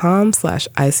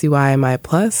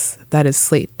slate.com/ICYMI+. That is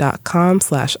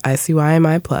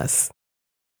slate.com/ICYMI+.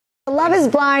 Love is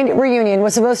Blind reunion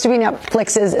was supposed to be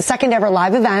Netflix's second ever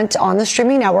live event on the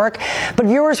streaming network, but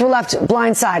viewers were left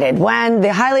blindsided when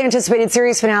the highly anticipated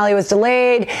series finale was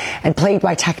delayed and plagued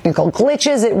by technical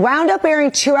glitches. It wound up airing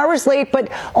 2 hours late, but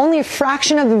only a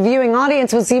fraction of the viewing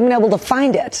audience was even able to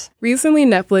find it. Recently,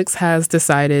 Netflix has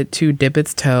decided to dip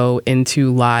its toe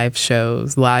into live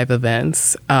shows, live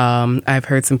events. I've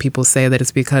heard some people say that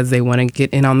it's because they want to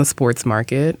get in on the sports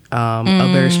market.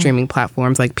 Other streaming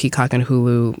platforms like Peacock and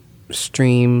Hulu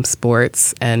stream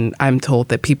sports, and I'm told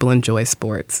that people enjoy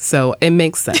sports, so it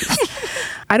makes sense.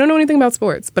 I don't know anything about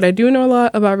sports, but I do know a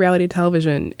lot about reality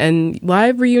television, and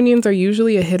live reunions are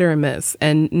usually a hit or a miss,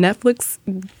 and Netflix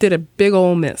did a big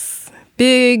ol' miss.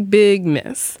 Big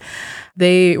miss.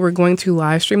 They were going to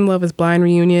live stream Love is Blind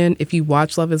reunion. If you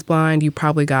watch Love is Blind, you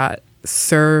probably got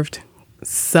served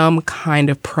some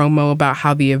kind of promo about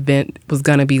how the event was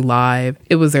going to be live.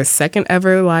 It was their second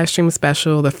ever live stream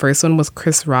special. The first one was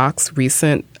Chris Rock's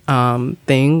recent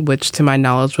thing, which to my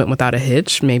knowledge went without a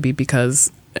hitch, maybe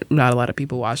because not a lot of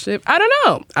people watched it. I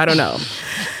don't know.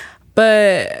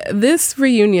 But this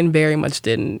reunion very much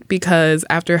didn't, because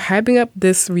after hyping up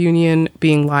this reunion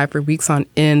being live for weeks on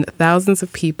end, thousands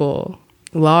of people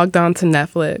logged on to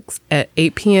Netflix at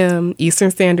 8 p.m. Eastern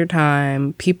Standard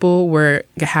Time. People were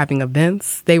having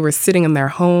events. They were sitting in their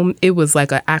home. It was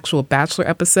like an actual Bachelor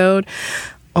episode,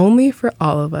 only for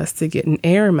all of us to get an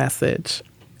error message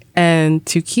and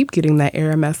to keep getting that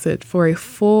error message for a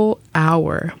full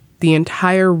hour, the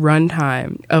entire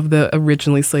runtime of the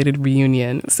originally slated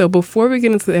reunion. So before we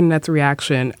get into the internet's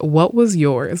reaction, what was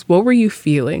yours? What were you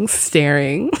feeling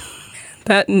staring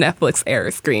that Netflix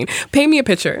error screen? Paint me a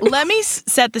picture. Let me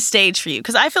set the stage for you,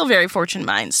 because I feel very fortunate in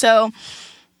mine. So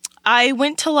I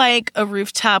went to like a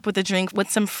rooftop with a drink with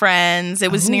some friends.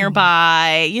 It was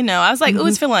nearby. You know, I was like,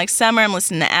 it's feeling like summer. I'm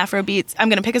listening to Afro beats. I'm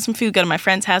going to pick up some food, go to my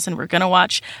friend's house, and we're going to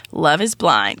watch Love is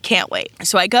Blind. Can't wait.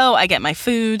 So I go, I get my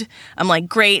food. I'm like,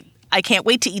 great. I can't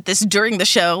wait to eat this during the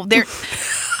show.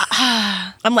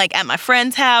 I'm like at my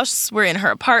friend's house. We're in her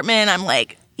apartment. I'm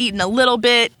like eating a little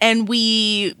bit, and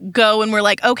we go and we're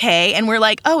like, okay, and we're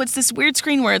like, oh, it's this weird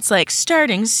screen where it's like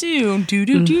starting soon,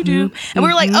 and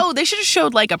we're like, oh, they should have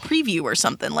showed like a preview or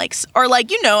something, like, or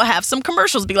like, you know, have some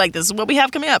commercials be like, this is what we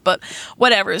have coming up, but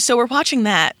whatever. So we're watching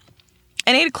that,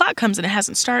 and 8 o'clock comes and it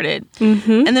hasn't started,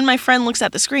 and then my friend looks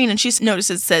at the screen and she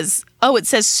notices it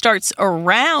says starts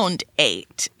around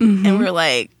 8, and we're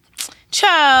like,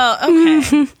 ciao,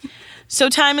 okay. So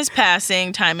time is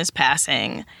passing,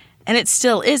 And it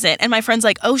still isn't. And my friend's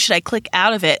like, oh, should I click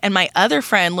out of it? And my other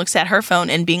friend looks at her phone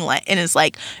and is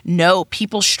like, no,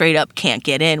 people straight up can't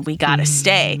get in. We gotta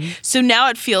stay. So now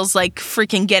it feels like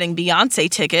freaking getting Beyonce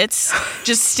tickets,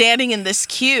 just standing in this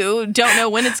queue, don't know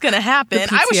when it's gonna happen.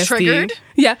 I was triggered.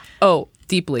 Yeah. Oh,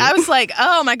 deeply. I was like,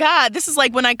 oh my God, this is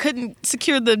like when I couldn't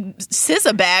secure the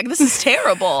SZA bag. This is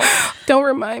terrible. Don't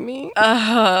remind me.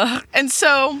 And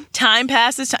so time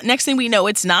passes. Next thing we know,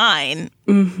 it's 9.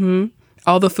 Mm-hmm.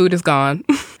 All the food is gone.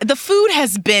 The food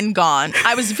has been gone.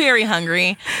 I was very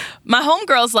hungry. My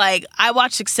homegirl's like, I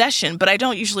watch Succession, but I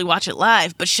don't usually watch it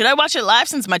live. But should I watch it live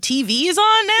since my TV is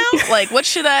on now? Like, what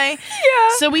should I? Yeah.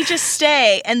 So we just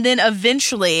stay. And then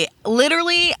eventually,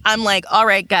 literally, I'm like, all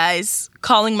right, guys,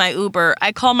 calling my Uber.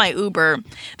 I call my Uber.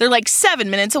 They're like 7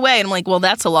 minutes away. And I'm like, well,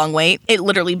 that's a long wait. It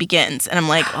literally begins. And I'm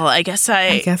like, well, I guess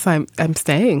I'm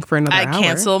staying for another hour. I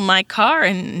cancel my car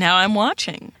and now I'm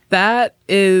watching. That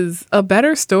is a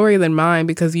better story than mine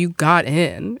because you got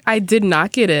in. I did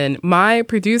not get in. My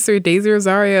producer, Daisy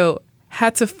Rosario,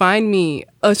 had to find me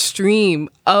a stream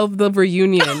of the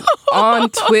reunion on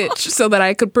Twitch so that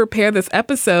I could prepare this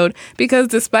episode, because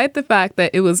despite the fact that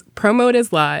it was promoted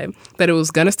as live, that it was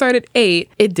going to start at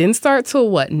 8, it didn't start till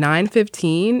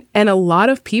 9:15, and a lot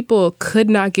of people could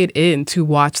not get in to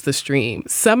watch the stream.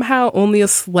 Somehow only a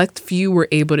select few were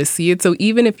able to see it, so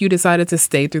even if you decided to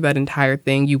stay through that entire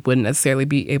thing, you wouldn't necessarily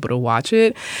be able to watch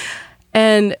it.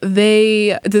 And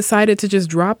they decided to just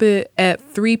drop it at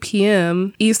 3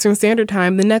 p.m. Eastern Standard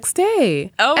Time the next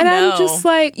day. Oh, and no. I'm just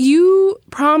like, you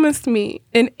promised me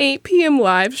an 8 p.m.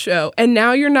 live show, and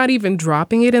now you're not even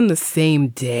dropping it in the same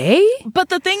day? But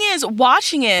the thing is,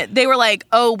 watching it, they were like,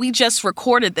 oh, we just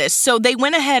recorded this. So they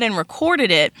went ahead and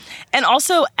recorded it. And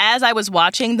also, as I was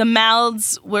watching, the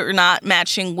mouths were not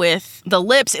matching with the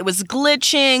lips. It was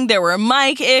glitching. There were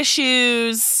mic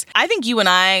issues. I think you and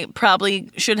I probably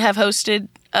should have hosted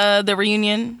the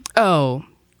reunion. Oh,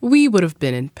 we would have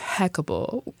been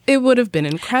impeccable. It would have been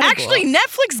incredible. Actually,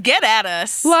 Netflix, get at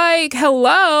us. Like,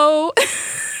 hello.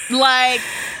 Like,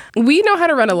 we know how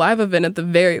to run a live event at the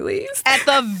very least. At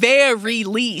the very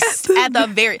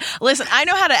least. Listen, I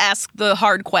know how to ask the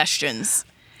hard questions.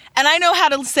 And I know how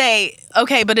to say,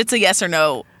 okay, but it's a yes or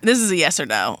no. This is a yes or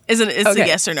no. It's a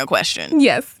yes or no question.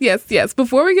 Yes.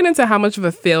 Before we get into how much of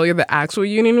a failure the actual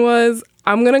union was,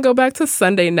 I'm going to go back to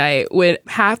Sunday night when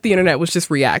half the internet was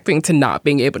just reacting to not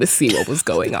being able to see what was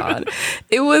going on.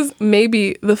 It was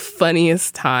maybe the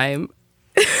funniest time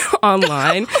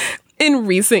online in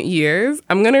recent years.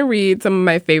 I'm going to read some of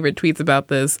my favorite tweets about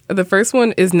this. The first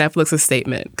one is Netflix's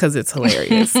statement because it's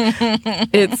hilarious.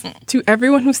 It's, to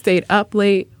everyone who stayed up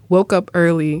late, woke up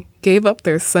early, gave up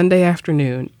their Sunday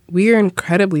afternoon. We are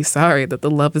incredibly sorry that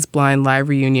the Love is Blind live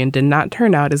reunion did not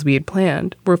turn out as we had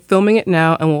planned. We're filming it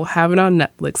now and we'll have it on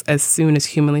Netflix as soon as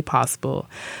humanly possible.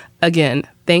 Again,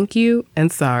 thank you and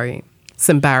sorry. It's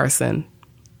embarrassing.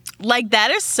 Like,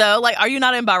 that is so, like, are you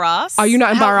not embarrassed? Are you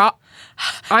not embarrassed?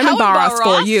 I'm embarrassed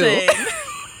for you.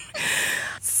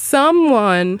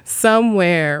 Someone,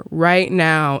 somewhere, right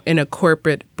now in a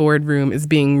corporate boardroom is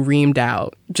being reamed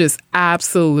out, just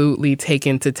absolutely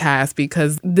taken to task,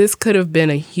 because this could have been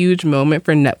a huge moment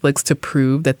for Netflix to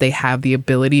prove that they have the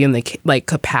ability and the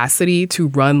capacity to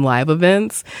run live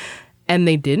events, and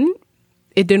they didn't.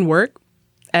 It didn't work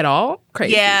at all.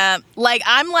 Crazy. Yeah, like,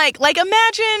 I'm like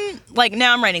imagine, like,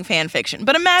 now I'm writing fan fiction,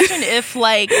 but imagine if,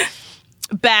 like,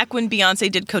 back when Beyonce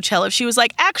did Coachella, if she was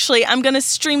like, actually, I'm going to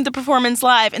stream the performance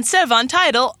live instead of on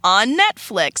Tidal on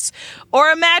Netflix.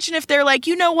 Or imagine if they're like,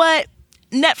 you know what?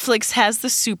 Netflix has the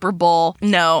Super Bowl.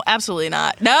 No, absolutely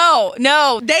not. No.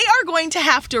 They are going to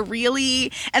have to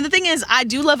really, and the thing is, I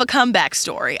do love a comeback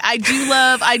story.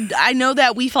 I know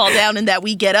that we fall down and that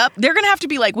we get up. They're going to have to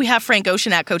be like, we have Frank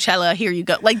Ocean at Coachella. Here you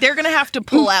go. Like, they're going to have to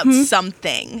pull out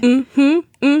something.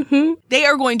 They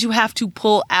are going to have to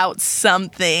pull out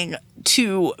something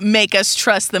to make us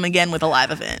trust them again with a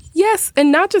live event. Yes,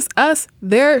 and not just us,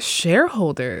 they're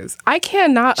shareholders. I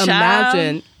cannot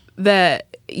imagine that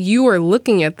you are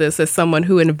looking at this as someone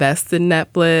who invests in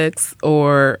Netflix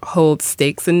or holds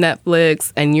stakes in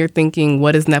Netflix, and you're thinking,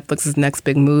 what is Netflix's next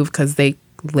big move? Because they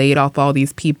laid off all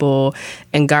these people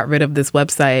and got rid of this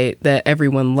website that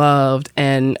everyone loved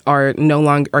and are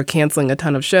canceling a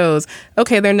ton of shows.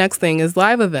 Okay, their next thing is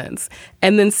live events.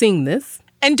 And then seeing this.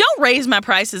 And don't raise my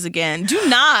prices again. Do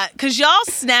not, because y'all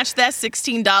snatched that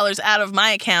 $16 out of my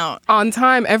account. On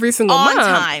time, every single month. On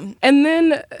time. And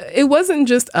then it wasn't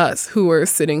just us who were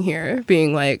sitting here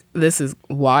being like, this is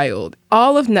wild.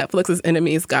 All of Netflix's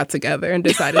enemies got together and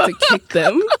decided to kick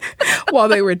them while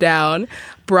they were down.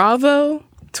 Bravo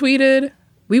tweeted,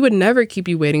 We would never keep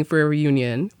you waiting for a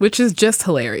reunion, which is just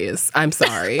hilarious. I'm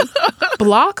sorry.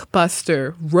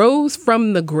 Blockbuster rose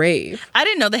from the grave. I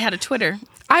didn't know they had a Twitter.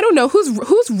 I don't know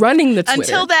who's running the Twitter.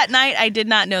 Until that night, I did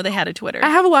not know they had a Twitter. I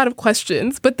have a lot of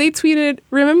questions, but they tweeted,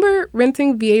 remember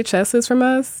renting VHSs from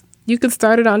us? You could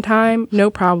start it on time,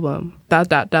 no problem. ...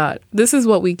 This is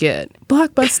what we get.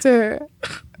 Blockbuster.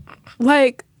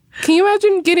 Like, can you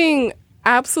imagine getting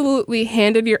absolutely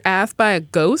handed your ass by a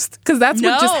ghost? Because that's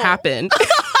what just happened.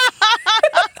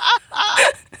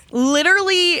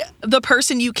 Literally, the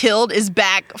person you killed is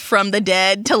back from the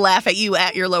dead to laugh at you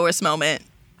at your lowest moment.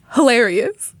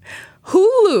 Hilarious.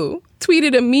 Hulu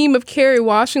tweeted a meme of Kerry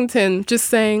Washington just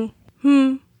saying,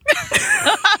 It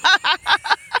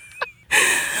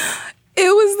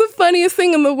was the funniest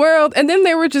thing in the world. And then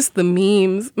there were just the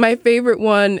memes. My favorite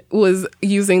one was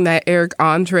using that Eric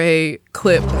Andre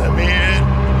clip. Let me in.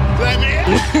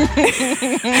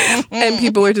 And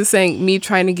people were just saying, me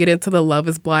trying to get into the Love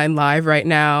is Blind live right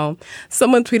now.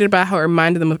 Someone tweeted about how it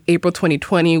reminded them of April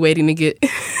 2020, waiting to get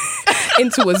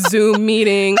into a Zoom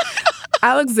meeting.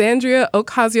 Alexandria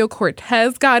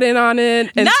Ocasio-Cortez got in on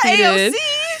it and Not tweeted. AOC.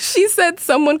 She said,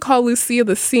 someone called Lucia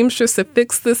the seamstress to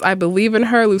fix this. I believe in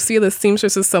her. Lucia the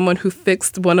seamstress is someone who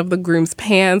fixed one of the groom's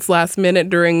pants last minute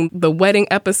during the wedding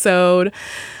episode.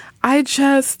 I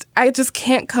just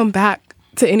can't come back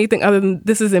to anything other than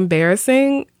this is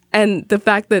embarrassing. And the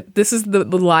fact that this is the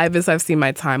livest I've seen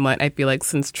my timeline, I feel like,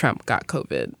 since Trump got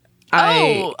COVID.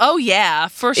 Oh yeah,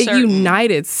 for sure. It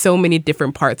united so many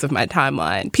different parts of my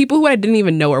timeline. People who I didn't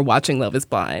even know are watching Love is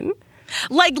Blind.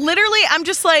 Like, literally, I'm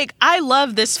just like, I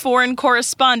love this foreign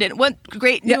correspondent. What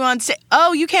great nuance.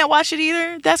 Oh, you can't watch it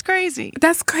either? That's crazy.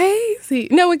 That's crazy.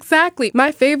 No, exactly.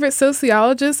 My favorite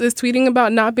sociologist is tweeting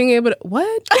about not being able to...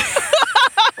 What?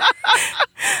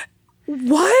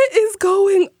 What is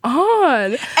going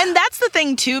on? And that's the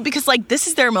thing, too, because, like, this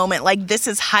is their moment. Like, this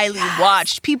is highly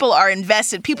watched. People are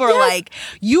invested. People are like,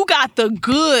 you got the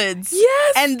goods.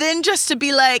 Yes. And then just to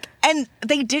be like, and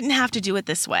they didn't have to do it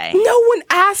this way. No one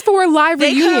asked for a live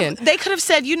reunion. They could have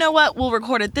said, you know what, we'll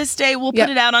record it this day. We'll put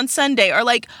it out on Sunday. Or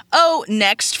like, oh,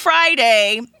 next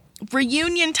Friday,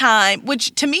 reunion time,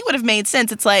 which to me would have made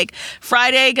sense. It's like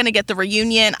Friday, gonna get the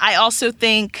reunion. I also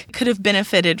think could have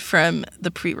benefited from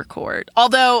the pre-record.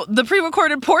 Although the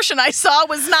pre-recorded portion I saw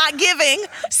was not giving.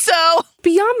 So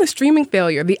beyond the streaming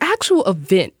failure, the actual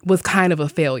event was kind of a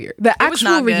failure. The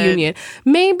actual reunion.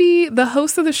 Maybe the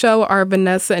hosts of the show are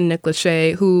Vanessa and Nick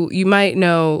Lachey, who you might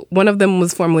know. One of them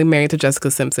was formerly married to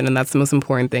Jessica Simpson, and that's the most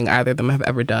important thing either of them have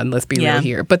ever done. Let's be real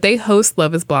here. But they host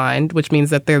Love is Blind, which means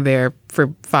that they're there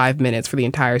for 5 minutes for the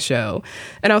entire show,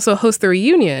 and also host the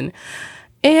reunion.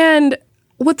 And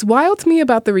what's wild to me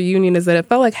about the reunion is that it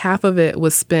felt like half of it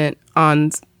was spent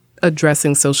on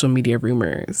addressing social media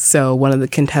rumors. So one of the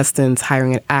contestants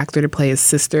hiring an actor to play his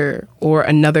sister, or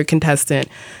another contestant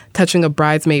touching a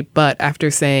bridesmaid butt after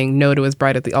saying no to his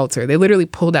bride at the altar. They literally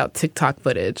pulled out TikTok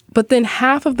footage. But then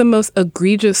half of the most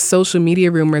egregious social media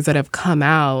rumors that have come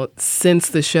out since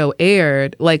the show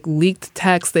aired, like leaked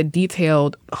texts that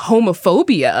detailed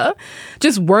homophobia,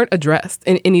 just weren't addressed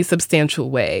in any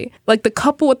substantial way. Like the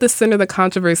couple at the center of the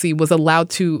controversy was allowed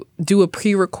to do a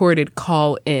pre-recorded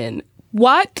call-in.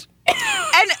 What?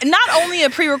 And not only a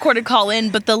pre-recorded call-in,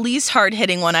 but the least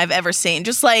hard-hitting one I've ever seen.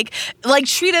 Just like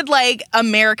treated like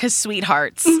America's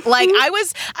sweethearts. Mm-hmm. Like I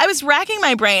was racking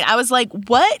my brain. I was like,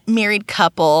 what married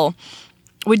couple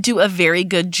would do a very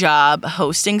good job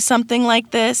hosting something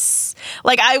like this?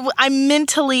 Like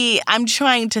I'm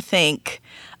trying to think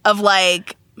of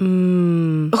like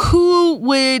who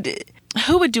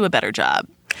would do a better job.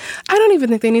 I don't even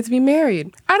think they need to be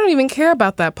married. I don't even care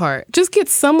about that part. Just get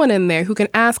someone in there who can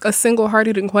ask a single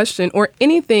hard-hitting question or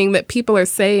anything that people are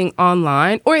saying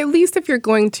online, or at least if you're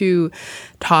going to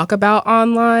talk about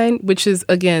online, which is,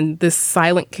 again, this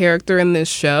silent character in this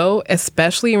show,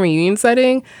 especially in reunion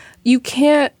setting, you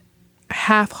can't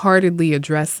half-heartedly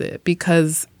address it,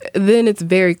 because then it's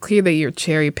very clear that you're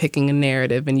cherry-picking a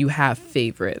narrative and you have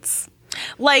favorites.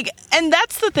 Like, and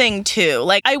that's the thing, too.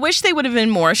 Like, I wish they would have been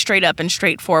more straight up and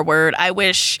straightforward. I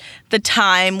wish the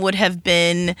time would have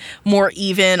been more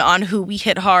even on who we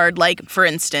hit hard. Like, for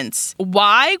instance,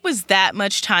 why was that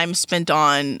much time spent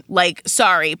on, like,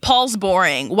 sorry, Paul's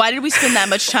boring. Why did we spend that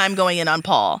much time going in on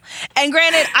Paul? And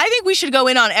granted, I think we should go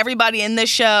in on everybody in this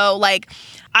show. Like,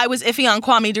 I was iffy on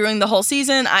Kwame during the whole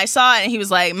season. I saw it and he was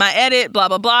like, my edit, blah,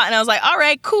 blah, blah. And I was like, all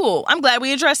right, cool. I'm glad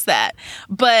we addressed that.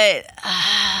 But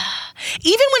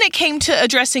even when it came to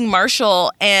addressing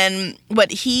Marshall and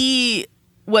what he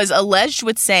was alleged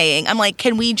with saying, I'm like,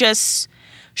 can we just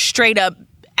straight up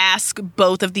ask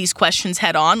both of these questions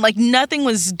head on. Like, nothing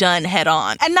was done head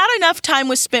on. And not enough time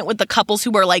was spent with the couples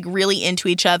who were, like, really into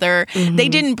each other. Mm-hmm. They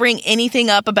didn't bring anything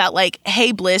up about, like,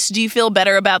 hey, Bliss, do you feel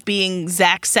better about being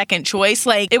Zach's second choice?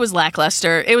 Like, it was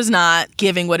lackluster. It was not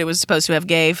giving what it was supposed to have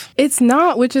gave. It's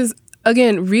not, which is,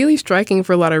 again, really striking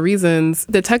for a lot of reasons.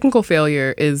 The technical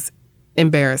failure is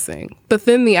embarrassing. But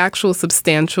then the actual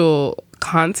substantial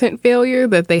content failure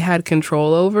that they had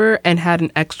control over and had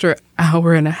an extra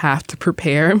hour and a half to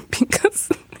prepare because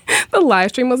the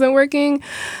live stream wasn't working.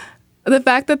 The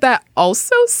fact that that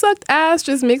also sucked ass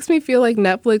just makes me feel like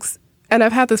Netflix, and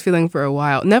I've had this feeling for a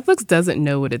while, Netflix doesn't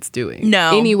know what it's doing.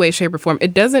 No. Any way, shape, or form.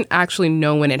 It doesn't actually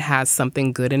know when it has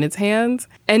something good in its hands.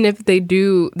 And if they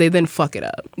do, they then fuck it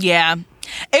up. Yeah.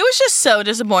 It was just so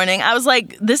disappointing. I was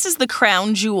like, this is the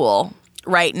crown jewel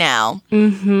right now.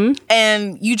 Mm-hmm.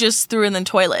 And you just threw in the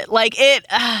toilet. Like, it,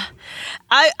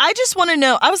 I just want to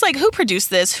know, I was like, who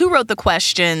produced this? Who wrote the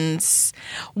questions?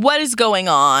 What is going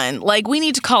on? Like, we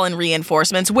need to call in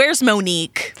reinforcements. Where's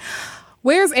Monique?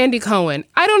 Where's Andy Cohen?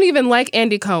 I don't even like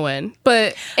Andy Cohen,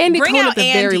 but Andy Cohen at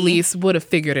the very least would have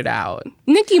figured it out.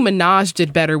 Nicki Minaj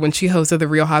did better when she hosted the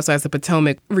Real Housewives of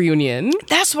Potomac reunion.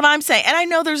 That's what I'm saying. And I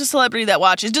know there's a celebrity that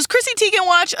watches. Does Chrissy Teigen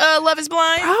watch Love is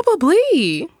Blind?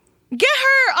 Probably. Get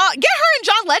her and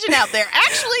John Legend out there.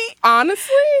 Actually,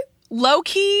 honestly, low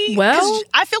key. Well,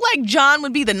 I feel like John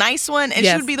would be the nice one, and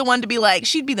she would be the one to be like,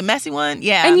 she'd be the messy one.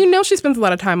 Yeah, and you know she spends a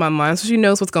lot of time online, so she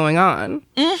knows what's going on.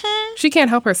 Mm-hmm. She can't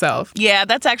help herself. Yeah,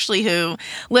 that's actually who.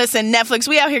 Listen, Netflix,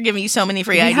 we out here giving you so many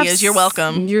free ideas. You're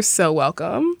welcome. You're so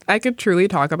welcome. I could truly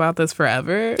talk about this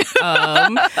forever.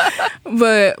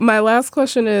 But my last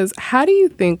question is, how do you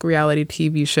think reality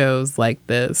TV shows like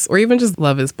this, or even just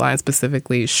Love is Blind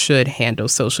specifically, should handle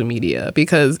social media?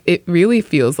 Because it really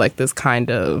feels like this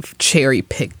kind of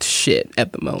cherry-picked shit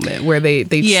at the moment, where they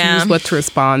choose what to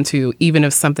respond to, even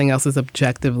if something else is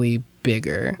objectively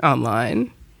bigger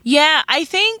online. Yeah, I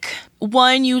think,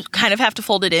 one, you kind of have to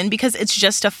fold it in because it's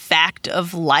just a fact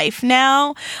of life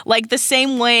now. Like, the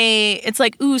same way it's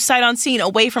like, ooh, sight unseen,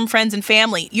 away from friends and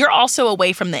family. You're also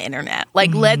away from the internet.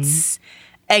 Like, let's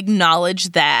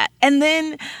acknowledge that. And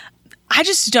then I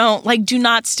just don't, like, do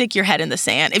not stick your head in the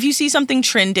sand. If you see something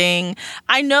trending,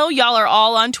 I know y'all are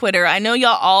all on Twitter. I know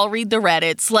y'all all read the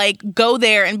Reddits. Like, go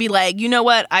there and be like, you know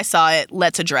what? I saw it.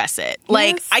 Let's address it. Yes.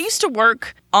 Like, I used to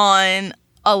work on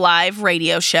a live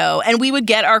radio show, and we would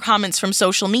get our comments from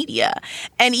social media.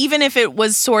 And even if it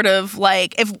was sort of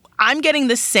like, if I'm getting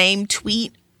the same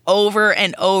tweet over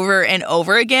and over and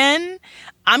over again,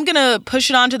 I'm going to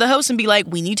push it on to the host and be like,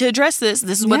 we need to address this.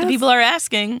 This is what the people are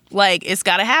asking. Like, it's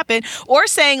got to happen. Or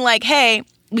saying like, hey,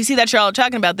 we see that you're all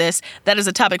talking about this. That is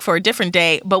a topic for a different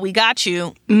day, but we got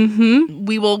you. Mm-hmm.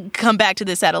 We will come back to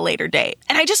this at a later date.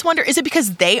 And I just wonder, is it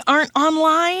because they aren't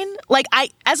online? Like,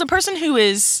 as a person who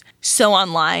is so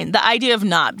online, the idea of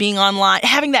not being online,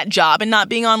 having that job and not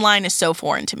being online is so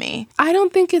foreign to me. I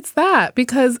don't think it's that,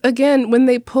 because again, when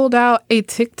they pulled out a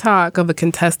TikTok of a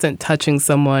contestant touching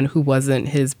someone who wasn't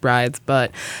his bride's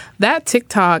butt, that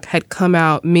TikTok had come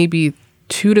out maybe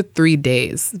 2 to 3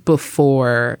 days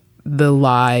before the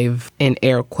live, in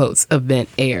air quotes, event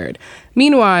aired.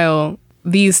 Meanwhile,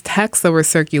 these texts that were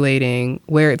circulating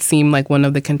where it seemed like one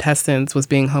of the contestants was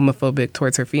being homophobic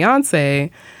towards her fiance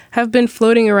have been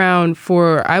floating around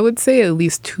for, I would say, at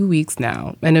least 2 weeks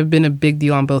now, and have been a big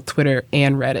deal on both Twitter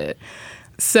and Reddit.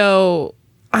 So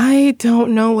I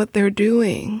don't know what they're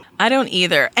doing. I don't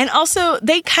either. And also,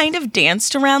 they kind of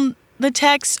danced around the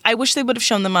text. I wish they would have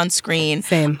shown them on screen.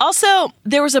 Same. Also,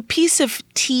 there was a piece of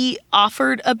tea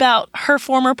offered about her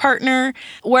former partner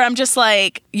where I'm just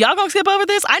like, y'all gonna skip over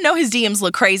this? I know his DMs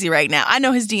look crazy right now. I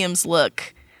know his DMs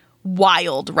look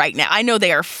wild right now. I know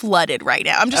they are flooded right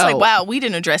now. I'm just like, wow, we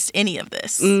didn't address any of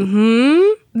this.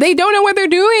 Mm-hmm. They don't know what they're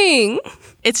doing.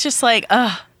 It's just like,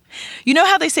 you know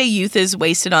how they say youth is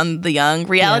wasted on the young?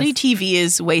 Reality TV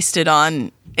is wasted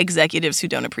on executives who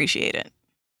don't appreciate it.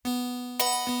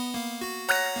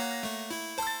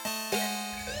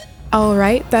 All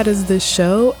right, that is the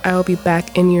show. I will be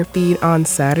back in your feed on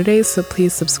Saturday, so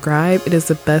please subscribe. It is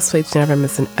the best way to never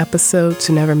miss an episode,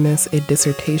 to never miss a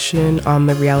dissertation on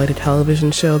the reality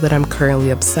television show that I'm currently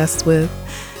obsessed with.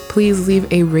 Please leave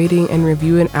a rating and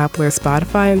review in Apple or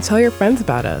Spotify, and tell your friends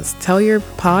about us. Tell your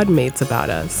pod mates about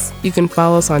us. You can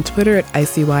follow us on Twitter at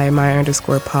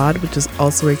ICYMI_pod, which is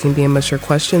also where you can DM us your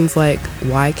questions like,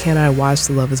 why can't I watch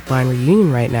the Love is Blind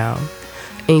reunion right now?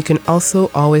 And you can also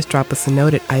always drop us a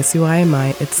note at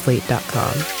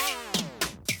ICYMI@slate.com.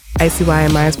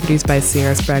 ICYMI is produced by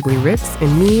Sierra Spragley-Ricks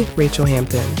and me, Rachel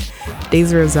Hampton.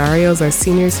 Daisy Rosario is our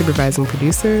senior supervising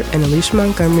producer, and Alicia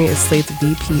Montgomery is Slate's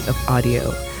VP of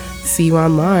Audio. See you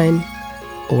online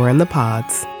or in the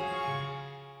pods.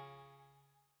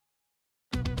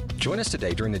 Join us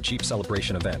today during the Jeep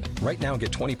Celebration event. Right now, get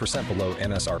 20% below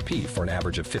MSRP for an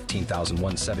average of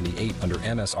 $15,178 under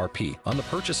MSRP on the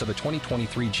purchase of a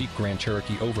 2023 Jeep Grand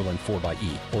Cherokee Overland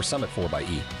 4xE or Summit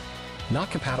 4xE. Not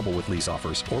compatible with lease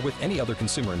offers or with any other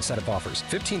consumer incentive offers.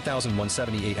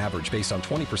 $15,178 average based on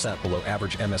 20% below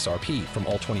average MSRP from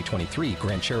all 2023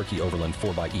 Grand Cherokee Overland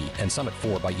 4xE and Summit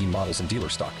 4xE models in dealer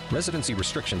stock. Residency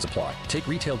restrictions apply. Take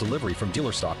retail delivery from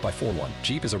dealer stock by 4/1.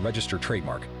 Jeep is a registered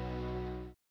trademark.